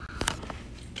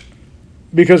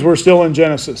because we're still in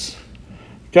Genesis.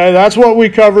 Okay, that's what we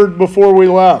covered before we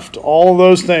left, all of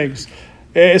those things.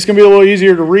 It's going to be a little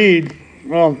easier to read.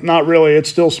 Well, not really. It's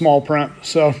still small print.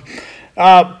 So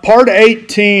part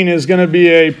 18 is going to be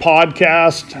a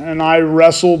podcast, and I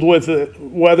wrestled with it,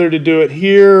 whether to do it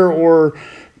here or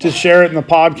to share it in the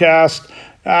podcast.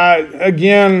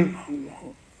 Again,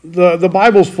 the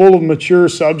Bible's full of mature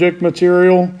subject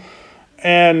material,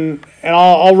 and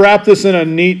I'll wrap this in a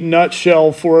neat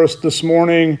nutshell for us this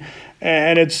morning,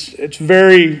 and it's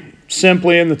very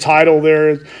simply in the title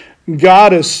there.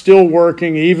 God is still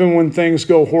working even when things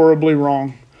go horribly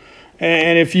wrong.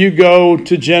 And if you go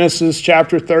to Genesis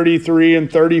chapter 33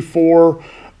 and 34,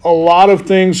 a lot of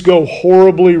things go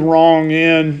horribly wrong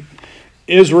in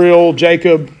Israel,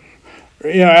 Jacob.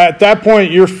 At that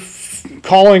point, you're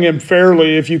calling him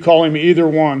fairly if you call him either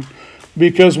one.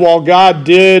 Because while God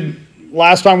did,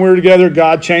 last time we were together,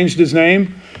 God changed his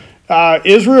name,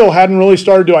 Israel hadn't really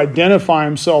started to identify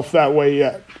himself that way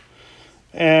yet.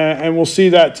 And we'll see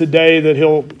that today, that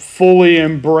he'll fully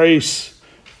embrace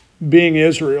being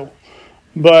Israel.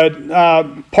 But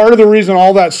part of the reason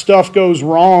all that stuff goes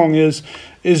wrong is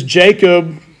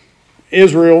Jacob,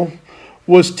 Israel,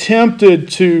 was tempted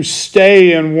to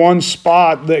stay in one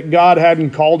spot that God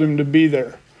hadn't called him to be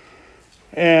there.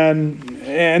 And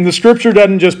the scripture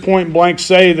doesn't just point blank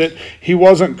say that he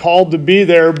wasn't called to be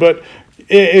there, but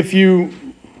if you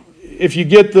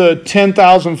get the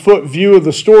 10,000 foot view of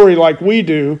the story like we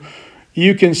do,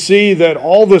 you can see that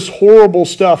all this horrible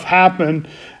stuff happened,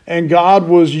 and God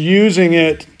was using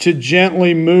it to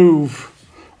gently move,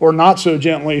 or not so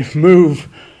gently move,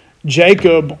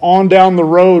 Jacob on down the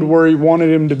road where he wanted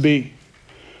him to be.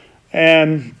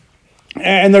 And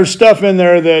there's stuff in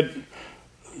there that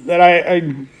I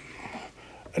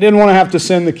didn't want to have to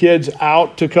send the kids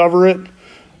out to cover it.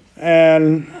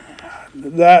 And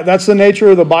that's the nature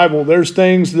of the Bible. There's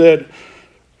things that,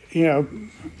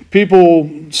 people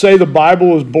say the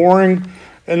Bible is boring,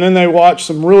 and then they watch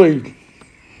some really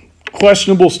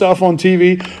questionable stuff on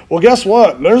TV. Well, guess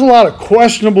what? There's a lot of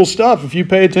questionable stuff if you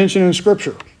pay attention in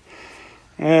Scripture.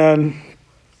 And,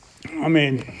 I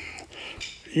mean,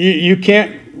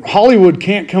 Hollywood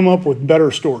can't come up with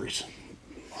better stories.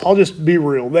 I'll just be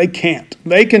real. They can't.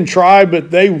 They can try,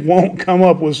 but they won't come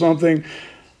up with something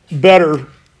better.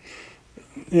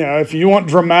 If you want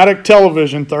dramatic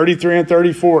television, 33 and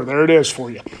 34, there it is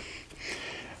for you.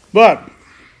 But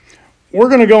we're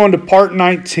going to go into part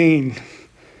 19.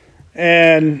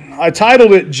 And I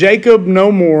titled it Jacob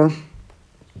No More.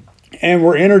 And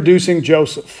we're introducing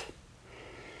Joseph.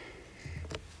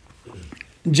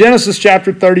 Genesis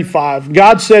chapter 35.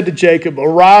 God said to Jacob,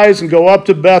 "Arise and go up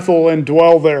to Bethel and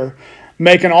dwell there.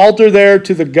 Make an altar there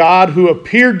to the God who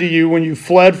appeared to you when you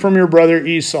fled from your brother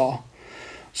Esau."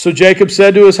 So Jacob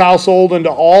said to his household and to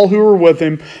all who were with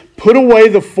him, "Put away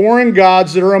the foreign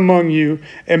gods that are among you,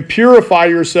 and purify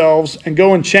yourselves, and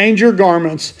go and change your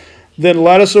garments. Then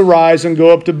let us arise and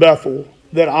go up to Bethel,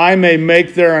 that I may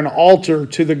make there an altar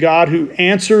to the God who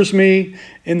answers me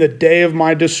in the day of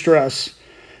my distress,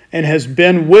 and has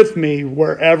been with me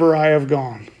wherever I have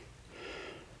gone."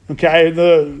 Okay,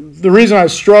 the reason I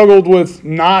struggled with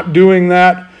not doing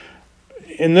that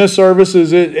in this service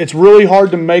is it's really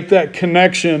hard to make that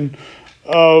connection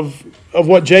of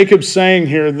what Jacob's saying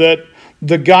here, that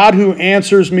the God who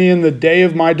answers me in the day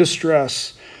of my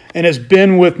distress and has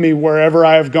been with me wherever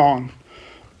I have gone.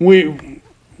 When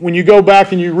you go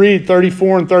back and you read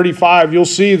 34 and 35, you'll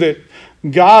see that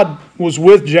God was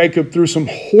with Jacob through some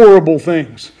horrible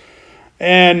things.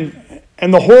 And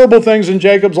the horrible things in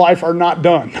Jacob's life are not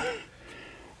done.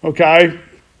 Okay?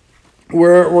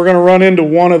 We're going to run into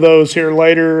one of those here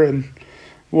later, and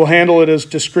we'll handle it as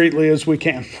discreetly as we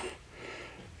can.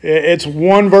 It's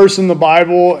one verse in the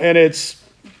Bible, and it's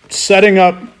setting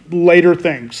up later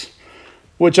things,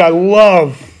 which I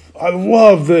love. I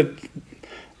love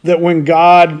that when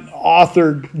God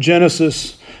authored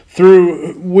Genesis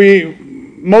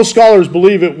most scholars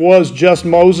believe it was just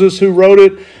Moses who wrote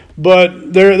it,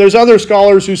 but there's other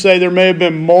scholars who say there may have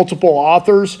been multiple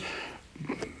authors.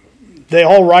 They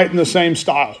all write in the same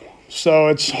style. So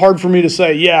it's hard for me to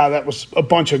say, yeah, that was a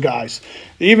bunch of guys.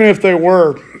 Even if they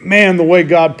were, man, the way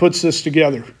God puts this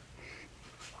together.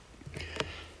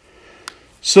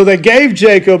 So they gave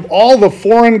Jacob all the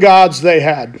foreign gods they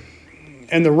had,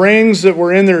 and the rings that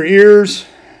were in their ears,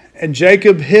 and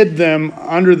Jacob hid them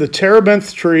under the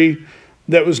terebinth tree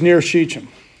that was near Shechem.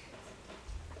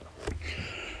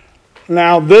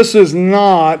 Now, this is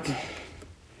not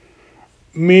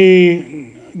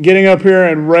me getting up here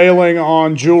and railing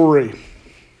on jewelry.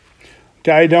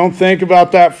 Okay, don't think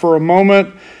about that for a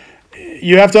moment.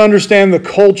 you have to understand the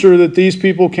culture that these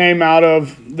people came out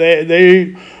of.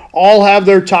 They all have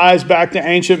their ties back to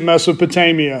ancient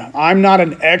Mesopotamia. I'm not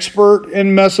an expert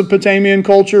in Mesopotamian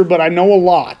culture, but I know a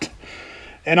lot.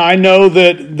 And I know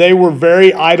that they were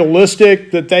very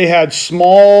idolistic, that they had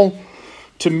small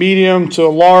to medium to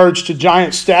large to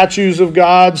giant statues of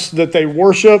gods that they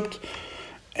worshiped.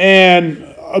 And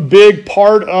a big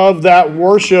part of that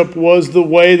worship was the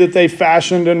way that they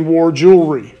fashioned and wore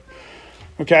jewelry.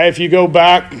 Okay, if you go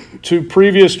back to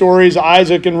previous stories,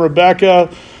 Isaac and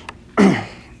Rebekah,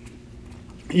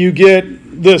 you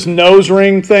get this nose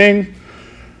ring thing.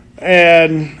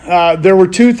 And there were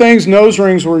two things nose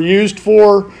rings were used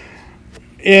for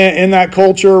in that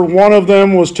culture. One of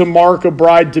them was to mark a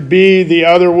bride-to-be. The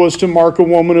other was to mark a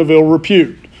woman of ill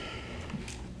repute.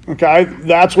 Okay,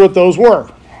 that's what those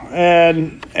were.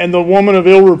 And the woman of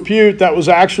ill repute, that was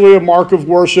actually a mark of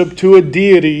worship to a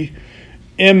deity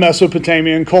in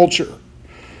Mesopotamian culture.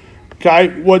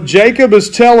 Okay, what Jacob is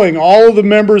telling all of the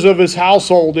members of his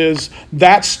household is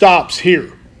that stops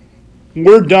here.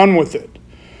 We're done with it.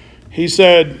 He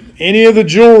said, any of the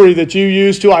jewelry that you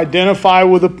use to identify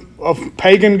with a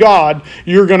pagan god,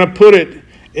 you're going to put it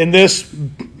in this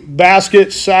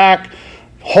basket, sack,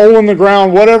 hole in the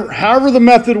ground, whatever, however the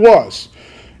method was.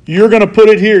 You're going to put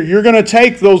it here. You're going to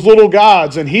take those little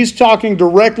gods. And he's talking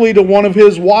directly to one of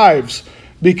his wives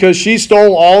because she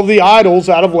stole all the idols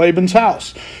out of Laban's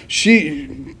house.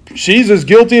 She's as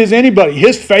guilty as anybody,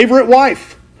 his favorite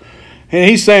wife. And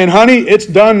he's saying, honey, it's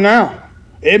done now.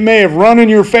 It may have run in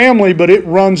your family, but it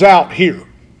runs out here.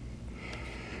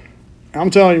 I'm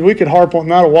telling you, we could harp on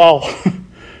that a while.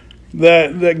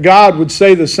 that God would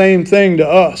say the same thing to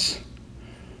us.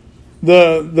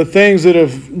 The things that have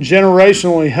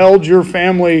generationally held your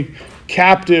family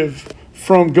captive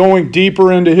from going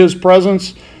deeper into His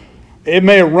presence, it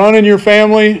may have run in your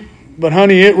family, but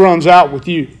honey, it runs out with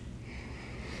you.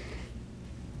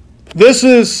 This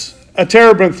is a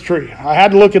terebinth tree. I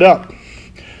had to look it up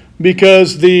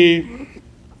because the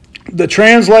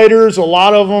translators, a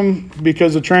lot of them,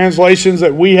 because the translations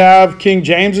that we have, King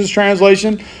James's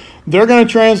translation, they're going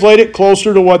to translate it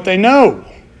closer to what they know.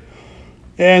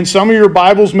 And some of your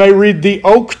Bibles may read the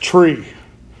oak tree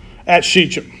at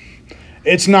Shechem.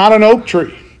 It's not an oak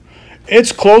tree.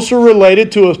 It's closer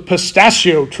related to a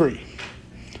pistachio tree.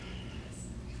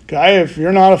 Okay, if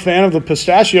you're not a fan of the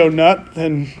pistachio nut,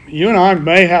 then you and I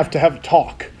may have to have a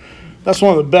talk. That's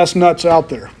one of the best nuts out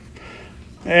there.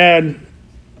 And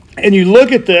you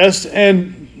look at this,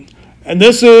 and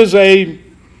this is a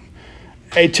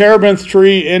terebinth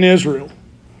tree in Israel.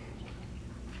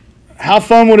 How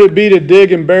fun would it be to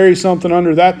dig and bury something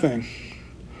under that thing?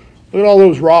 Look at all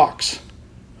those rocks.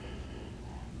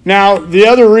 Now, the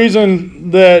other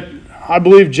reason that I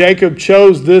believe Jacob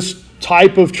chose this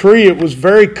type of tree, it was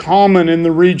very common in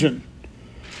the region.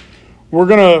 We're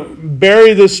going to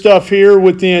bury this stuff here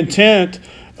with the intent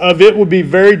of it would be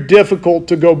very difficult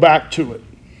to go back to it.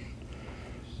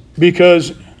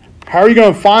 Because how are you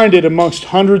going to find it amongst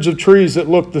hundreds of trees that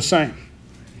look the same?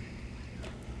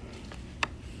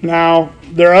 Now,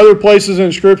 there are other places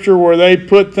in Scripture where they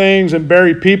put things and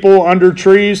bury people under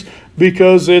trees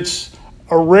because it's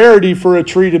a rarity for a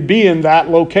tree to be in that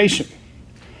location.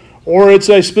 Or it's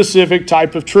a specific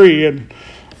type of tree.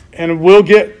 And we'll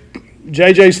get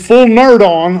JJ's full nerd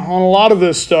on a lot of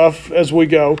this stuff as we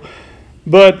go.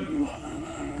 But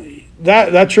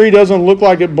that tree doesn't look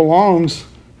like it belongs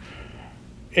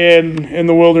in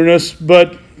the wilderness.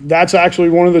 But that's actually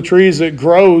one of the trees that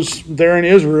grows there in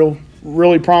Israel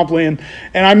really promptly. And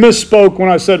I misspoke when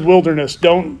I said wilderness.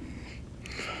 Don't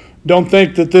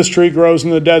think that this tree grows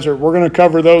in the desert. We're going to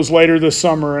cover those later this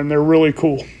summer, and they're really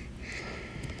cool.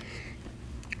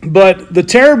 But the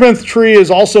terebinth tree is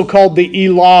also called the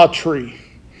Elah tree.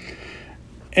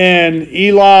 And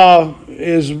Elah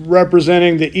is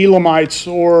representing the Elamites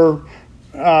or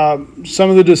some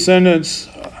of the descendants.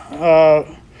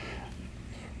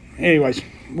 Anyways,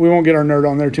 we won't get our nerd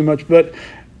on there too much, but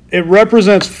it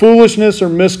represents foolishness or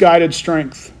misguided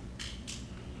strength.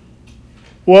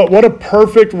 What a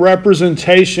perfect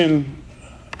representation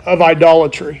of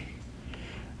idolatry.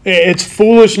 It's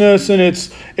foolishness and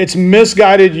it's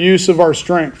misguided use of our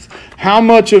strength. How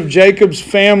much of Jacob's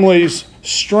family's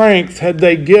strength had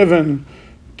they given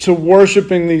to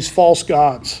worshiping these false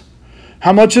gods?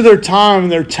 How much of their time,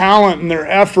 their talent, and their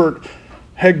effort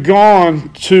had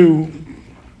gone to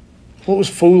what was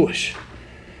foolish?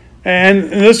 And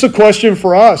this is a question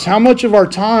for us. How much of our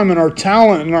time and our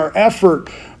talent and our effort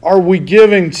are we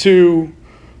giving to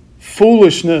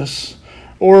foolishness?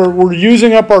 Or we're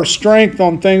using up our strength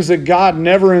on things that God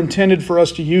never intended for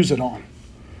us to use it on?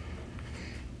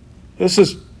 This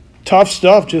is tough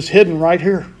stuff just hidden right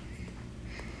here.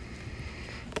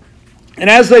 And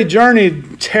as they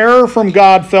journeyed, terror from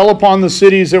God fell upon the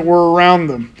cities that were around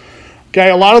them. Okay,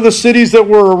 a lot of the cities that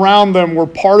were around them were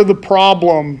part of the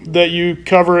problem that you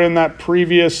cover in that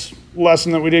previous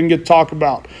lesson that we didn't get to talk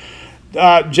about.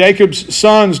 Jacob's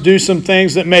sons do some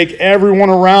things that make everyone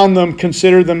around them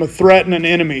consider them a threat and an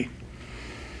enemy.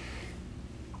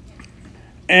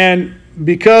 And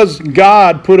because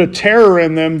God put a terror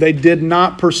in them, they did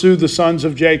not pursue the sons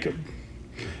of Jacob.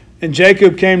 And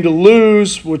Jacob came to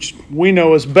Luz, which we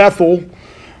know as Bethel,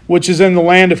 which is in the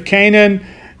land of Canaan,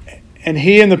 and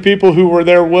he and the people who were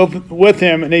there with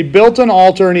him. And he built an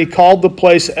altar, and he called the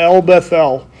place El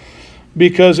Bethel,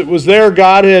 because it was there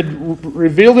God had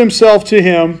revealed himself to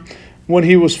him when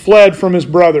he was fled from his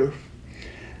brother.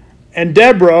 And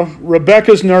Deborah,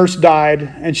 Rebekah's nurse, died,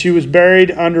 and she was buried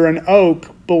under an oak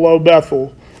below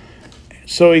Bethel.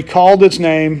 So he called its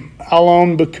name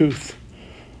Allon Bakuth.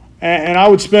 And I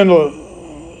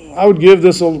would give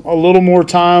this a little more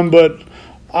time, but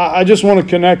I just want to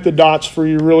connect the dots for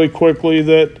you really quickly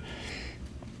that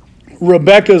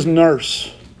Rebekah's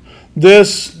nurse,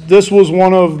 this was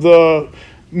one of the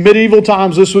medieval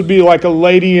times. This would be like a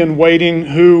lady in waiting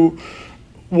who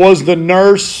was the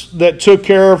nurse that took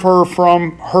care of her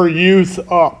from her youth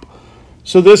up.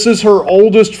 So this is her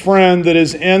oldest friend that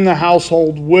is in the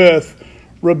household with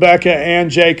Rebekah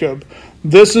and Jacob.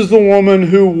 This is the woman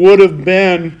who would have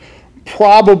been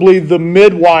probably the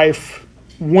midwife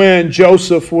when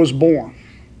Joseph was born.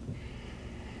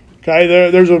 Okay,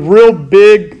 there's a real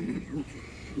big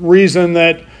reason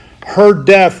that her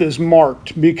death is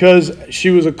marked because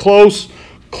she was a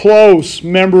close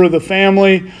member of the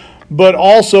family, but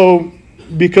also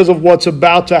because of what's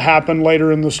about to happen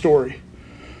later in the story.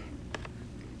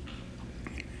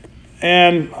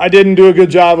 And I didn't do a good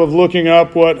job of looking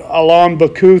up what Allon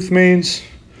Bakuth means.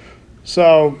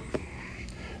 So,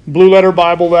 Blue Letter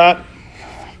Bible that.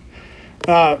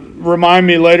 Remind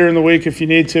me later in the week if you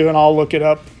need to, and I'll look it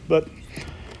up. But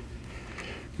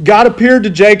God appeared to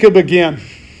Jacob again.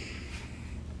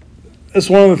 That's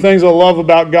one of the things I love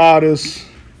about God is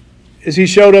he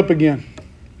showed up again.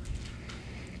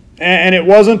 And it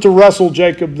wasn't to wrestle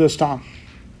Jacob this time.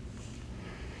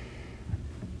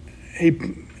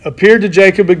 He appeared to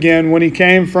Jacob again when he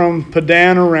came from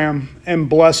Padan Aram and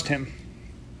blessed him.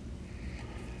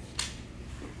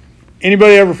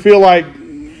 Anybody ever feel like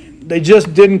they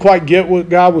just didn't quite get what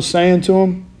God was saying to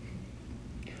them?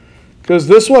 Because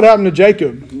this is what happened to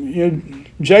Jacob.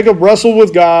 Jacob wrestled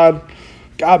with God.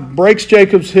 God breaks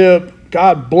Jacob's hip.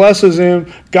 God blesses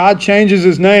him. God changes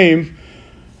his name.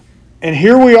 And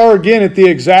here we are again at the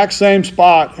exact same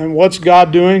spot. And what's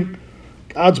God doing?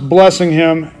 God's blessing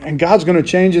him, and God's going to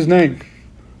change his name.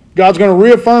 God's going to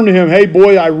reaffirm to him, hey,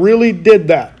 boy, I really did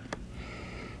that.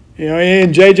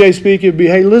 In JJ speak, it'd be,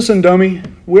 hey, listen, dummy,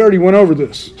 we already went over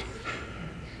this.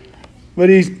 But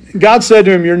God said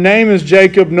to him, your name is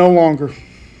Jacob no longer.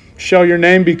 Shall your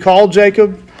name be called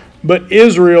Jacob? But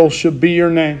Israel should be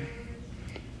your name.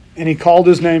 And he called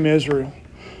his name Israel.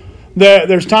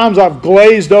 There's times I've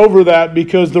glazed over that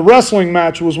because the wrestling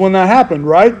match was when that happened,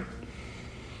 right?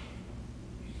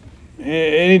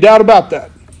 Any doubt about that?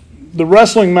 The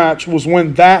wrestling match was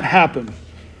when that happened.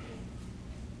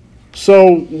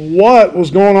 So what was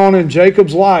going on in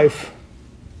Jacob's life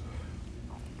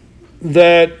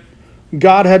that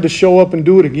God had to show up and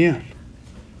do it again?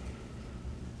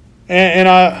 And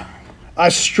I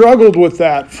struggled with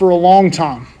that for a long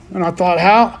time. And I thought,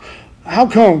 how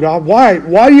come, God?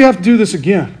 Why do you have to do this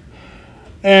again?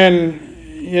 And,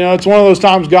 it's one of those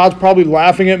times God's probably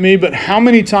laughing at me, but how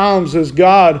many times has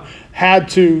God had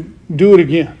to do it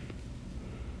again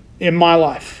in my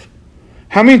life?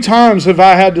 How many times have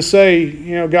I had to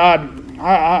say, God,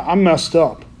 I messed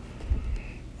up.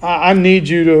 I need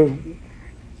you to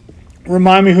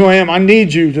remind me who I am. I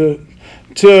need you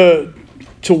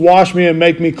to wash me and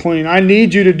make me clean. I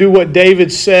need you to do what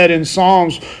David said in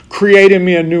Psalms, create in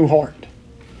me a new heart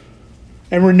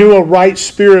and renew a right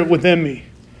spirit within me.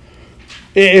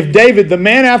 If David, the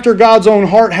man after God's own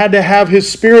heart, had to have his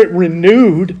spirit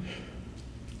renewed,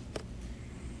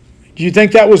 do you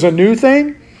think that was a new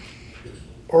thing?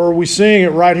 Or are we seeing it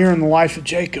right here in the life of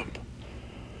Jacob?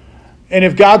 And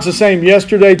if God's the same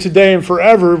yesterday, today, and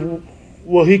forever,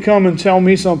 will he come and tell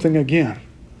me something again?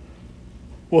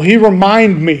 Will he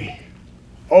remind me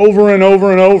over and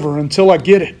over and over until I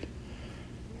get it?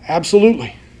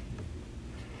 Absolutely.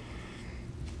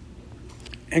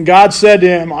 And God said to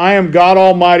him, I am God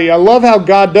Almighty. I love how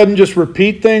God doesn't just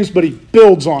repeat things, but he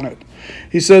builds on it.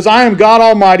 He says, I am God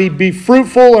Almighty. Be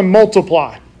fruitful and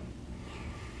multiply.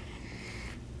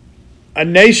 A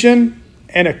nation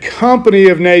and a company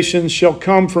of nations shall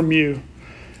come from you,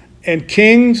 and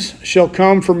kings shall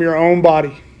come from your own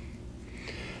body.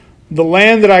 The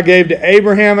land that I gave to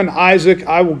Abraham and Isaac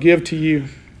I will give to you,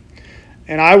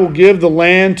 and I will give the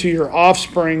land to your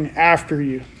offspring after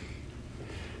you.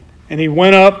 And he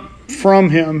went up from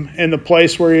him in the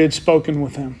place where he had spoken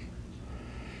with him.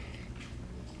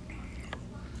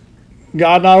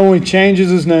 God not only changes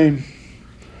his name,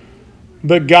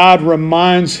 but God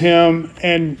reminds him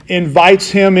and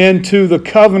invites him into the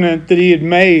covenant that he had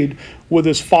made with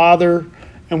his father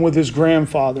and with his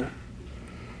grandfather.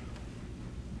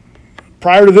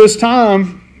 Prior to this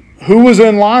time, who was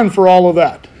in line for all of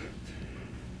that?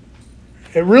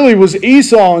 It really was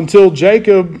Esau until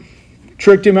Jacob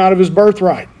tricked him out of his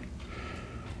birthright.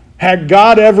 Had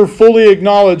God ever fully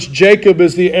acknowledged Jacob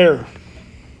as the heir?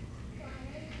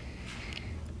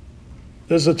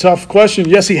 This is a tough question.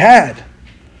 Yes, he had.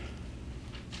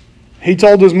 He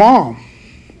told his mom.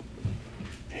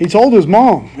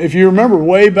 If you remember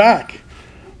way back.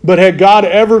 But had God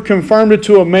ever confirmed it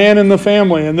to a man in the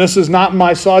family? And this is not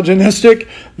misogynistic.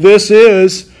 This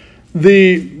is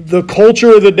the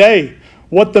culture of the day.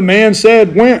 What the man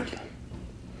said went.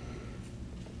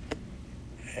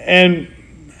 And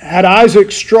had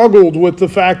Isaac struggled with the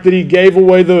fact that he gave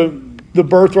away the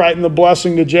birthright and the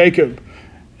blessing to Jacob?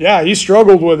 Yeah, he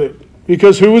struggled with it.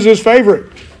 Because who was his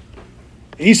favorite?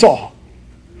 Esau.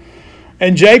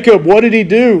 And Jacob, what did he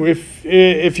do?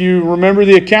 If you remember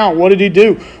the account, what did he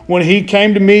do? When he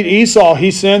came to meet Esau, he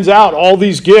sends out all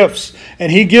these gifts.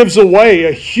 And he gives away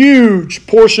a huge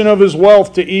portion of his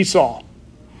wealth to Esau.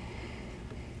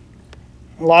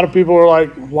 A lot of people are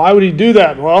like, why would he do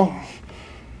that? Well,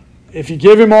 if you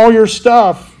give him all your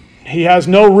stuff, he has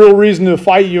no real reason to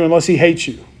fight you unless he hates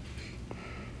you.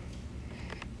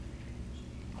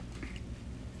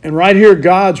 And right here,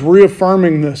 God's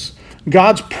reaffirming this.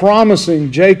 God's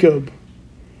promising Jacob,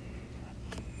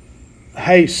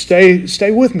 hey,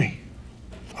 stay with me.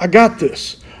 I got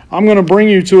this. I'm going to bring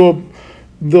you to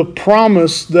the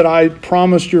promise that I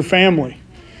promised your family.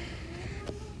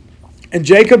 And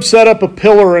Jacob set up a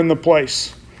pillar in the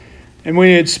place. And when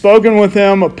he had spoken with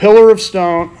him, a pillar of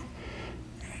stone.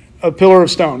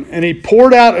 And he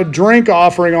poured out a drink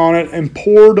offering on it and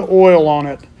poured oil on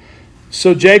it.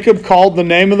 So Jacob called the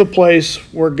name of the place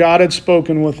where God had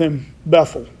spoken with him,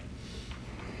 Bethel.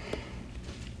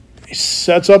 He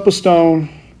sets up a stone,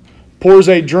 pours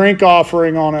a drink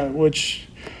offering on it, which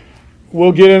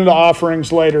we'll get into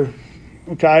offerings later.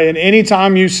 Okay, and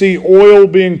anytime you see oil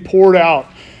being poured out,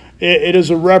 it is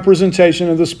a representation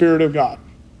of the Spirit of God.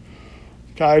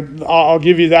 Okay, I'll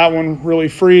give you that one really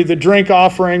free. The drink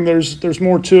offering, there's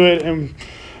more to it,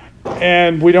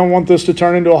 and we don't want this to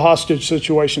turn into a hostage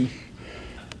situation.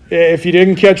 If you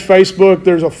didn't catch Facebook,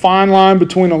 there's a fine line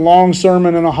between a long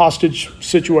sermon and a hostage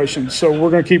situation. So we're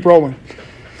going to keep rolling.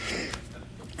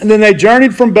 And then they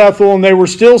journeyed from Bethel, and they were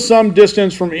still some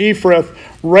distance from Ephrath.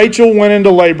 Rachel went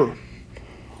into labor.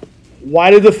 Why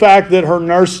did the fact that her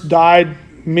nurse died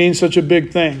mean such a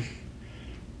big thing?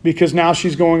 Because now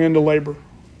she's going into labor.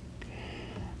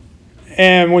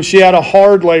 And when she had a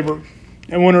hard labor,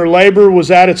 and when her labor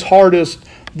was at its hardest,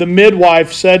 the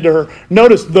midwife said to her,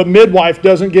 notice the midwife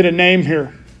doesn't get a name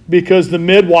here because the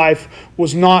midwife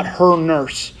was not her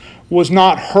nurse, was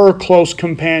not her close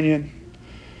companion.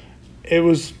 It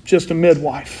was just a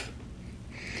midwife.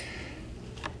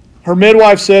 Her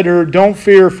midwife said to her, don't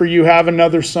fear, for you have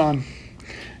another son.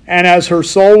 And as her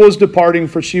soul was departing,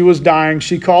 for she was dying,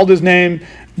 she called his name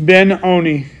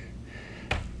Ben-Oni,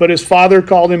 but his father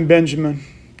called him Benjamin.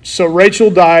 So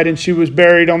Rachel died, and she was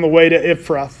buried on the way to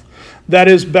Ephrath. That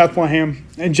is Bethlehem.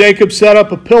 And Jacob set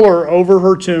up a pillar over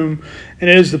her tomb, and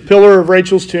it is the pillar of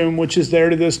Rachel's tomb, which is there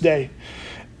to this day.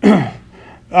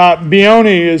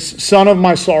 Ben-Oni is son of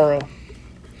my sorrow.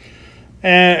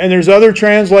 And there's other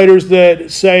translators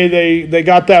that say they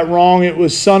got that wrong. It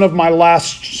was son of my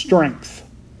last strength.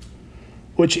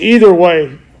 Which either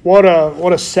way, what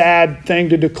a sad thing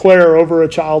to declare over a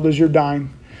child as you're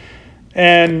dying.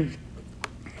 And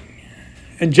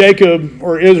Jacob,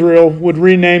 or Israel, would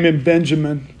rename him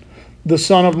Benjamin, the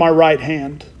son of my right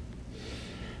hand.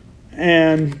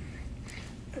 And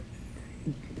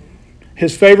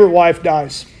his favorite wife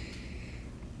dies.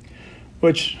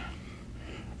 Which,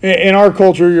 in our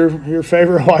culture, your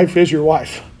favorite wife is your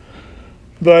wife.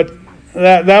 But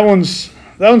that one's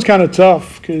kind of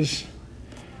tough, because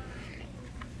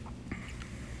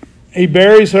he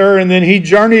buries her, and then he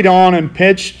journeyed on and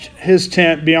pitched his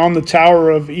tent beyond the tower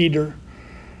of Eder.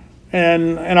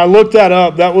 And I looked that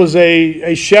up. That was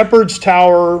a shepherd's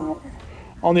tower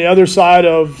on the other side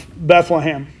of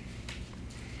Bethlehem.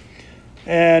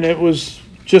 And it was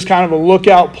just kind of a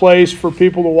lookout place for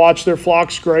people to watch their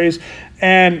flocks graze.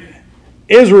 And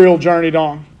Israel journeyed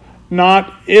on,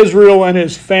 not Israel and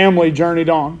his family journeyed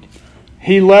on.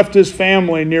 He left his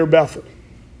family near Bethel.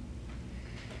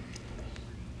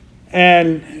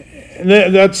 And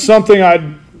that's something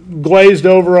I'd glazed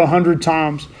over 100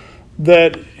 times,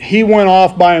 that he went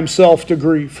off by himself to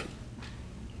grieve.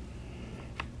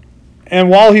 And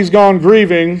while he's gone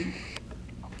grieving,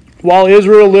 while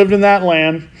Israel lived in that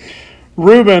land,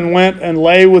 Reuben went and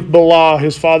lay with Bilhah,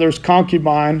 his father's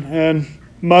concubine and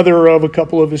mother of a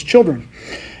couple of his children.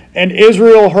 And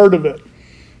Israel heard of it.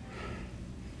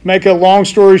 Make a long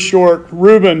story short,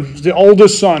 Reuben, the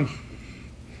oldest son.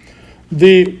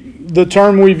 The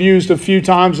term we've used a few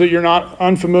times that you're not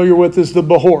unfamiliar with is the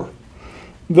Behor.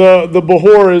 The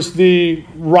Behor is the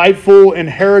rightful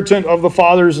inheritant of the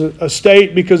father's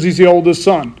estate because he's the oldest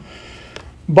son.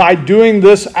 By doing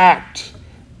this act,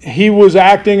 he was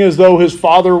acting as though his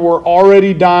father were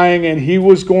already dying and he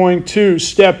was going to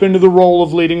step into the role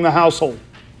of leading the household.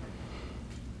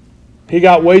 He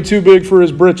got way too big for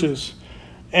his britches.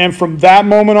 And from that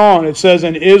moment on, it says,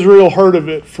 and Israel heard of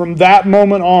it. From that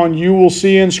moment on, you will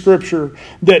see in Scripture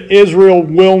that Israel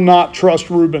will not trust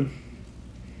Reuben.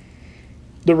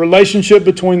 The relationship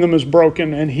between them is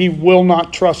broken, and he will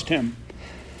not trust him.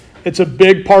 It's a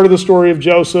big part of the story of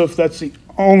Joseph. That's the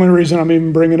only reason I'm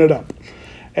even bringing it up.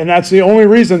 And that's the only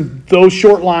reason those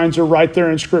short lines are right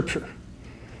there in Scripture.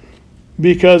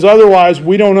 Because otherwise,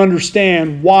 we don't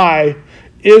understand why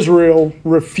Israel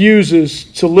refuses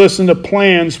to listen to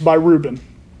plans by Reuben,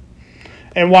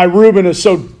 and why Reuben is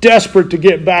so desperate to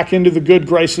get back into the good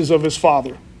graces of his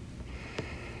father.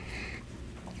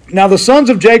 Now the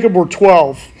sons of Jacob were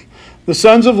 12. The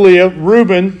sons of Leah,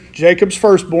 Reuben, Jacob's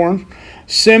firstborn,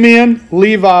 Simeon,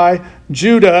 Levi,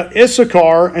 Judah,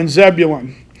 Issachar, and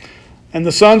Zebulun. And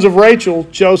the sons of Rachel,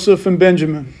 Joseph and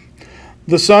Benjamin.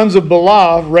 The sons of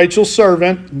Bilhah, Rachel's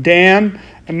servant, Dan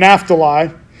and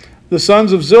Naphtali. The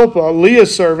sons of Zilpah,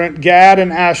 Leah's servant, Gad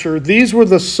and Asher. These were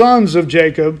the sons of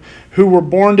Jacob who were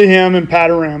born to him in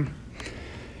Paddan.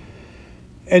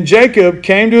 And Jacob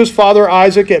came to his father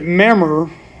Isaac at Mamre,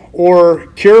 or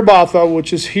Kirbatha,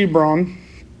 which is Hebron,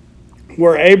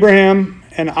 where Abraham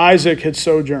and Isaac had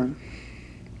sojourned.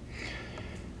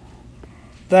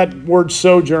 That word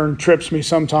sojourn trips me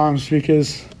sometimes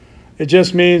because it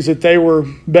just means that they were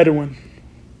Bedouin.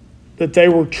 That they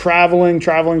were traveling.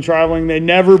 They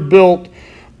never built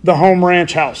the home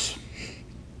ranch house.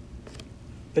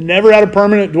 They never had a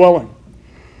permanent dwelling,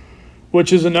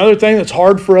 which is another thing that's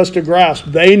hard for us to grasp.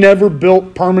 They never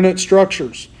built permanent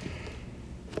structures.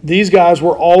 These guys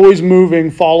were always moving,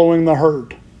 following the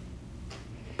herd.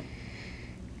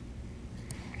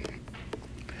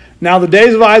 Now the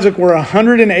days of Isaac were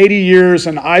 180 years,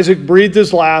 and Isaac breathed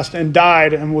his last and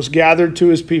died and was gathered to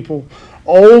his people.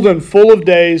 Old and full of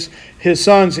days, his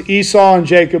sons Esau and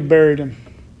Jacob buried him.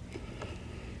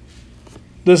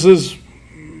 This is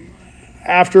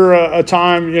after a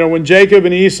time, when Jacob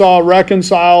and Esau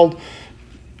reconciled.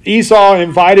 Esau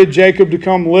invited Jacob to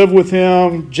come live with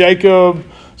him. Jacob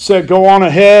said, go on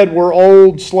ahead. We're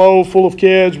old, slow, full of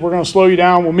kids. We're going to slow you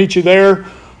down. We'll meet you there.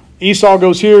 Esau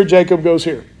goes here. Jacob goes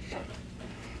here.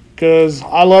 Because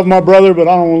I love my brother, but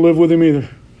I don't want to live with him either.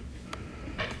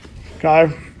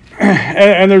 Okay?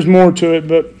 And there's more to it,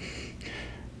 but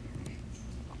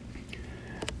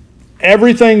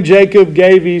everything Jacob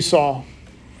gave Esau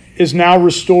is now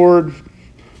restored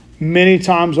many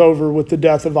times over with the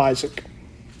death of Isaac,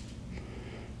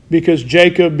 because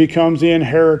Jacob becomes the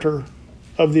inheritor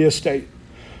of the estate.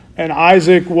 And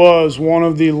Isaac was one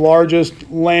of the largest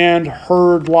land,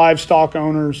 herd, livestock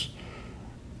owners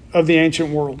of the ancient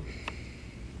world.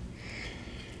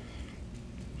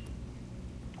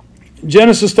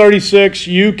 Genesis 36,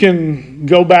 you can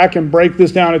go back and break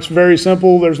this down. It's very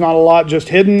simple. There's not a lot just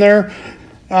hidden there.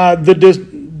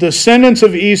 The descendants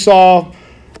of Esau,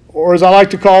 or as I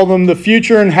like to call them, the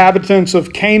future inhabitants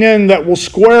of Canaan that will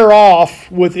square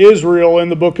off with Israel in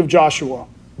the book of Joshua.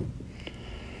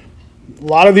 A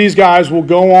lot of these guys will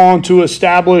go on to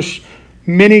establish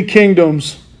many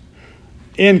kingdoms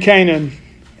in Canaan,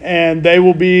 and they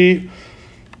will be,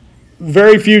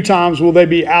 very few times will they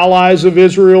be allies of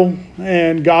Israel,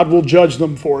 and God will judge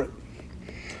them for it.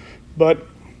 But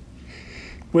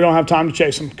we don't have time to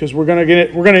chase them because we're going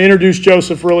to introduce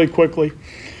Joseph really quickly.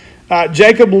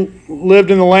 Jacob lived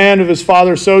in the land of his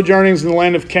father's sojournings in the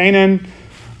land of Canaan.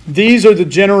 These are the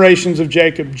generations of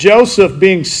Jacob. Joseph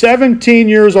being 17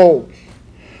 years old.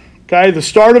 Okay, the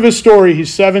start of his story,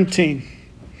 he's 17.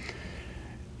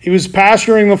 He was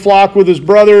pasturing the flock with his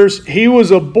brothers. He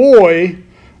was a boy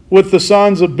with the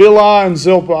sons of Bilhah and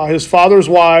Zilpah, his father's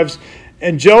wives,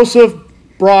 And Joseph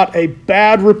brought a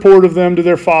bad report of them to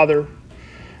their father.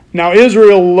 Now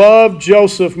Israel loved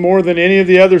Joseph more than any of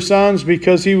the other sons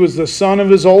because he was the son of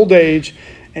his old age,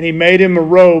 and he made him a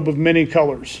robe of many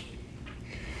colors.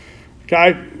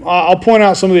 Okay, I'll point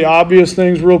out some of the obvious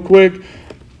things real quick.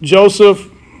 Joseph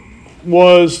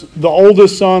was the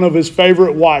oldest son of his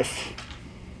favorite wife.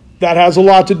 That has a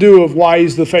lot to do with why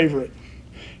he's the favorite.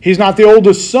 He's not the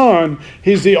oldest son.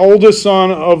 He's the oldest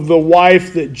son of the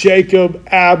wife that Jacob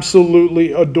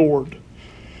absolutely adored.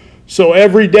 So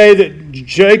every day that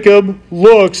Jacob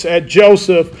looks at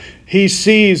Joseph, he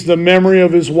sees the memory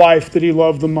of his wife that he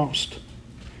loved the most.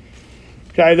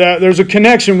 Okay, there's a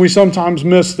connection we sometimes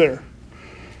miss there.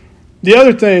 The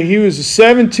other thing, he was a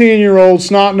 17-year-old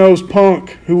snot-nosed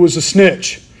punk who was a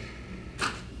snitch.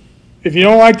 If you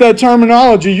don't like that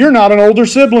terminology, you're not an older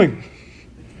sibling.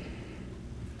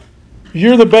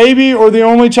 You're the baby or the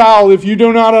only child if you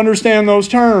do not understand those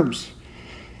terms.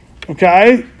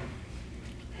 Okay?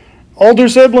 Older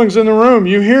siblings in the room,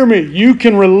 you hear me. You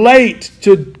can relate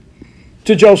to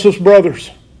Joseph's brothers.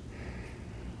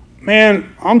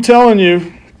 Man, I'm telling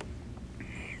you,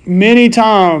 many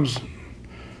times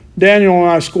Daniel and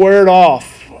I squared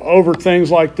off over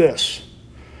things like this.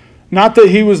 Not that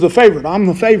he was the favorite. I'm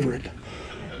the favorite.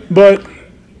 But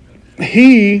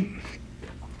he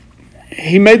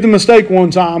made the mistake one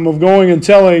time of going and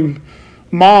telling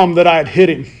Mom that I had hit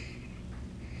him.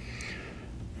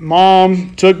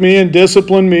 Mom took me and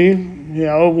disciplined me, you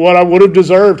know, what I would have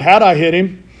deserved had I hit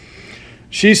him.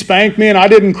 She spanked me and I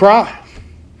didn't cry.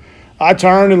 I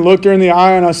turned and looked her in the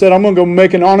eye and I said, I'm going to go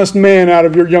make an honest man out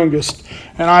of your youngest.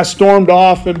 And I stormed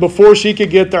off, and before she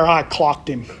could get there, I clocked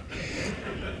him.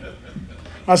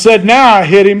 I said, now I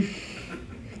hit him.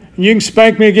 You can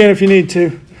spank me again if you need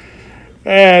to.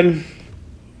 And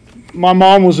my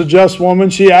mom was a just woman.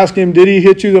 She asked him, did he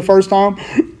hit you the first time?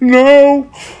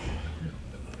 No.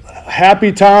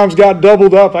 Happy times got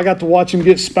doubled up. I got to watch him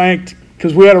get spanked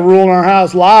because we had a rule in our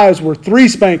house. Lies were 3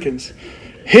 spankings.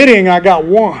 Hitting, I got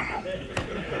 1.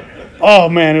 Oh,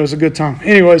 man, it was a good time.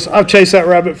 Anyways, I've chased that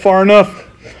rabbit far enough.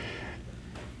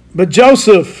 But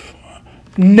Joseph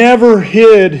never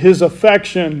hid his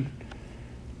affection,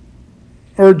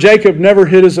 or Jacob never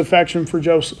hid his affection for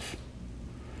Joseph.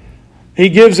 He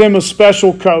gives him a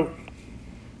special coat.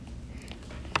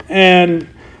 And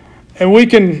we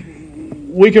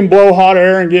can blow hot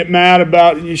air and get mad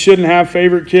about you shouldn't have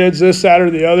favorite kids, this, that,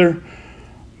 or the other.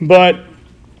 But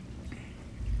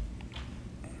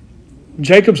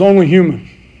Jacob's only human.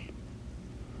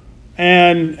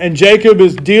 And Jacob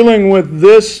is dealing with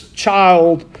this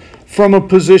child from a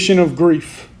position of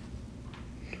grief.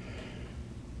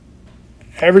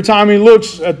 Every time he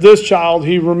looks at this child,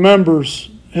 he remembers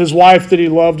his wife that he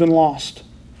loved and lost.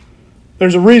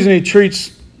 There's a reason he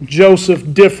treats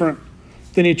Joseph different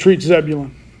than he treats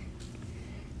Zebulun,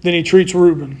 than he treats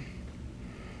Reuben.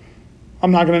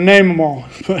 I'm not going to name them all,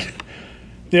 but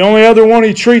the only other one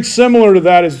he treats similar to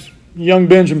that is young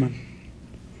Benjamin.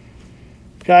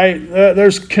 Okay,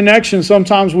 there's connection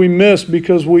sometimes we miss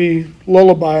because we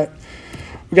lullaby it.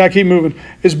 We got to keep moving.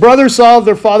 His brothers saw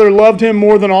their father loved him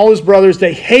more than all his brothers.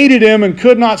 They hated him and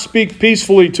could not speak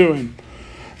peacefully to him.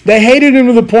 They hated him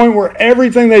to the point where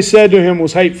everything they said to him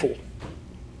was hateful.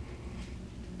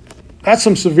 That's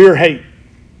some severe hate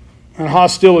and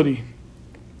hostility.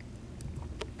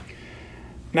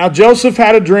 Now Joseph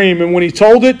had a dream, and when he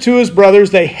told it to his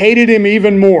brothers, they hated him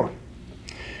even more.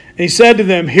 And he said to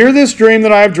them, hear this dream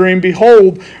that I have dreamed.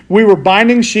 Behold, we were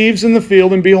binding sheaves in the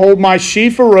field, and behold, my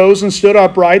sheaf arose and stood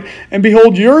upright, and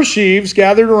behold, your sheaves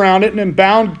gathered around it and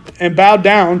bowed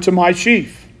down to my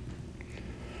sheaf.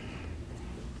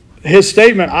 His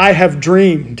statement, I have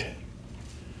dreamed.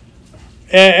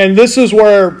 And this is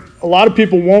where a lot of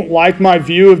people won't like my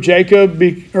view of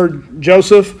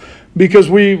Joseph, because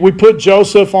we put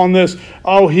Joseph on this,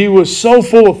 oh, he was so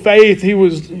full of faith.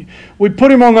 We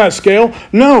put him on that scale.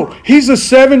 No, he's a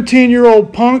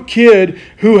 17-year-old punk kid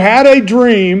who had a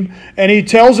dream, and he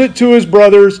tells it to his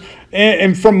brothers,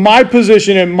 and from my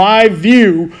position and my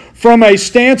view, from a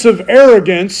stance of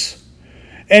arrogance,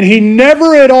 and he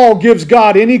never at all gives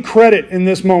God any credit in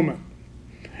this moment.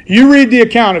 You read the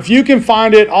account. If you can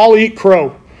find it, I'll eat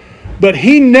crow. But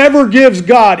he never gives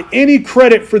God any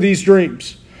credit for these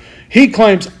dreams. He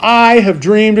claims, I have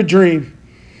dreamed a dream.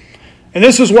 And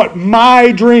this is what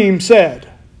my dream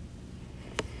said.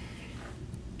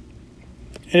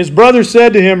 And his brother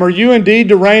said to him, are you indeed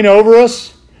to reign over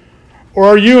us? Or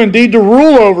are you indeed to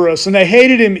rule over us? And they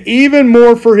hated him even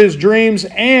more for his dreams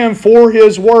and for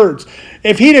his words.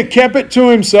 If he'd have kept it to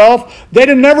himself, they'd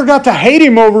have never got to hate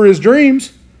him over his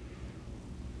dreams.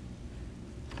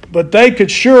 But they could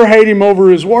sure hate him over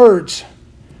his words.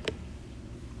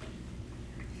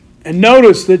 And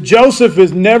notice that Joseph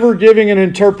is never giving an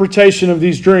interpretation of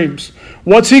these dreams.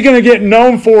 What's he going to get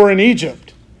known for in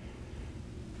Egypt?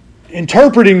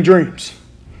 Interpreting dreams.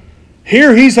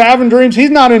 Here he's having dreams.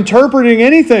 He's not interpreting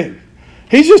anything.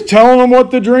 He's just telling them what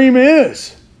the dream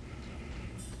is.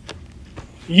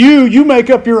 You make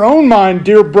up your own mind,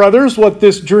 dear brothers, what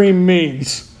this dream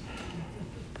means.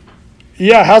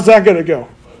 Yeah, how's that going to go?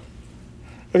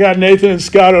 I got Nathan and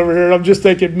Scott over here, and I'm just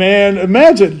thinking, man,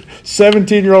 imagine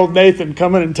 17-year-old Nathan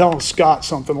coming and telling Scott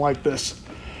something like this.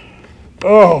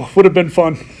 Oh, would have been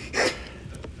fun.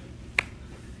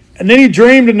 And then he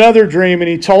dreamed another dream, and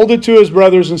he told it to his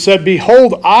brothers and said,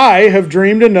 "Behold, I have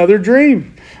dreamed another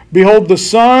dream. Behold, the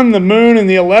sun, the moon, and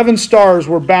the 11 stars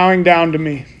were bowing down to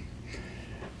me.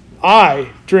 I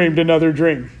dreamed another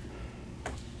dream."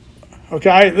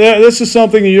 Okay, this is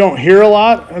something you don't hear a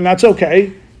lot, and that's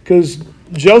okay, because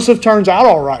Joseph turns out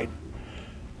all right.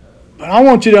 But I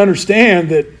want you to understand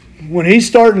that when he's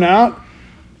starting out,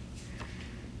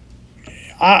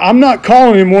 I'm not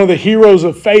calling him one of the heroes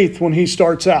of faith when he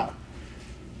starts out.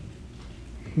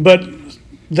 But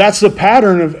that's the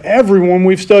pattern of everyone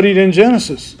we've studied in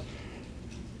Genesis.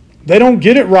 They don't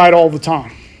get it right all the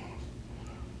time.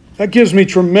 That gives me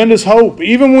tremendous hope.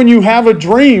 Even when you have a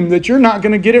dream, that you're not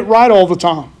going to get it right all the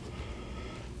time.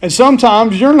 And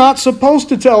sometimes you're not supposed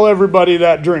to tell everybody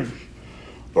that dream.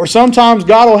 Or sometimes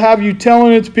God will have you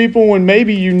telling it to people when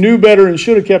maybe you knew better and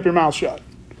should have kept your mouth shut.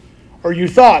 Or you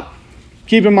thought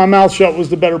keeping my mouth shut was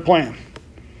the better plan.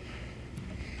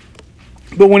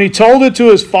 But when he told it to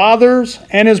his fathers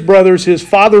and his brothers, his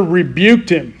father rebuked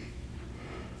him.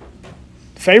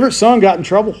 Favorite son got in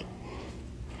trouble.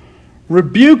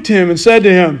 Rebuked him and said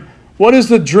to him, "What is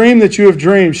the dream that you have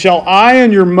dreamed? Shall I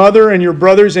and your mother and your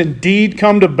brothers indeed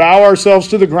come to bow ourselves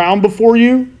to the ground before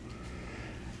you?"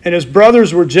 And his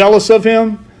brothers were jealous of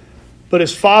him, but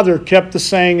his father kept the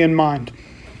saying in mind.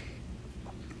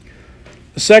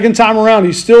 The second time around,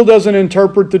 he still doesn't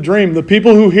interpret the dream. The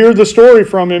people who hear the story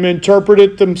from him interpret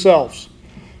it themselves.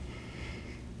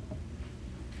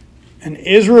 And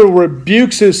Israel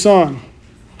rebukes his son.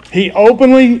 He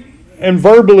openly and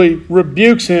verbally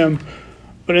rebukes him,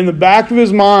 but in the back of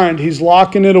his mind, he's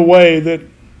locking it away that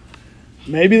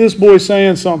maybe this boy's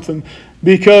saying something.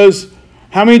 Because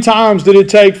how many times did it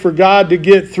take for God to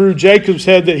get through Jacob's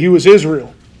head that he was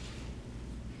Israel?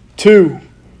 2.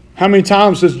 How many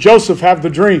times does Joseph have the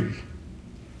dream?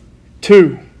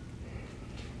 2.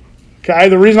 Okay,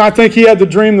 the reason I think he had the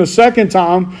dream the second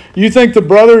time, you think the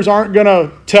brothers aren't going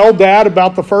to tell Dad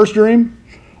about the first dream?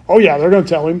 Oh yeah, they're going to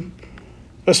tell him.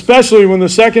 Especially when the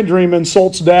second dream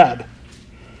insults Dad.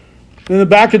 In the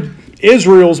back of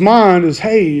Israel's mind is,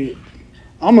 hey,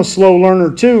 I'm a slow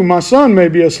learner too. My son may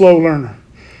be a slow learner.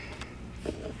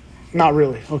 Not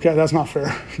really. Okay, that's not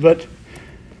fair. But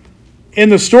in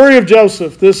the story of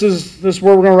Joseph, this is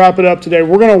where we're going to wrap it up today.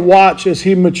 We're going to watch as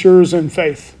he matures in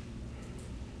faith.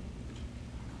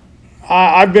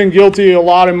 I've been guilty a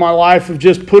lot in my life of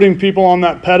just putting people on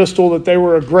that pedestal that they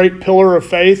were a great pillar of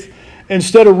faith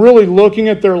instead of really looking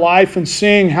at their life and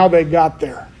seeing how they got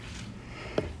there.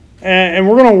 And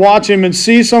we're going to watch him and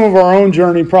see some of our own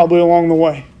journey probably along the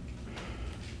way.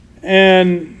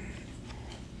 And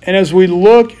as we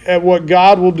look at what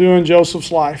God will do in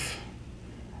Joseph's life,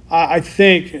 I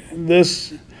think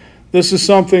this is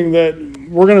something that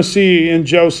we're going to see in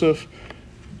Joseph.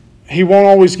 He won't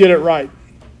always get it right.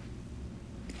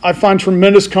 I find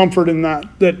tremendous comfort in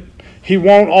that he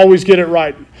won't always get it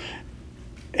right.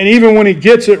 And even when he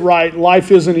gets it right, life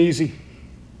isn't easy.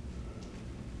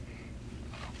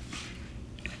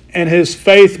 And his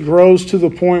faith grows to the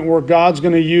point where God's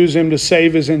going to use him to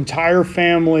save his entire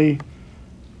family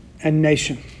and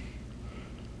nation.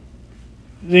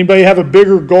 Does anybody have a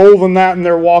bigger goal than that in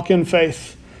their walk in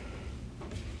faith?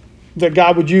 That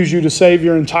God would use you to save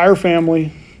your entire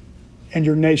family and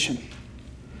your nation.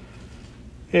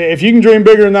 If you can dream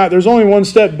bigger than that, there's only one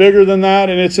step bigger than that,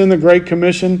 and it's in the Great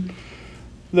Commission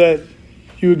that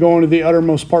you would go into the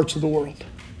uttermost parts of the world.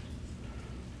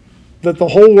 That the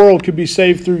whole world could be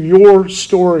saved through your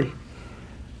story.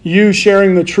 You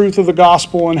sharing the truth of the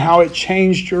gospel and how it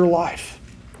changed your life.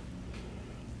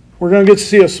 We're going to get to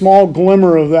see a small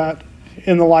glimmer of that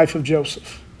in the life of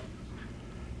Joseph.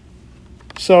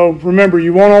 So remember,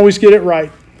 you won't always get it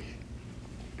right.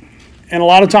 And a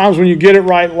lot of times when you get it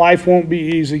right, life won't be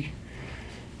easy.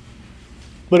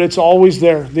 But it's always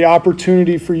there, the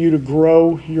opportunity for you to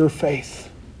grow your faith.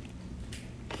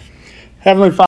 Heavenly Father,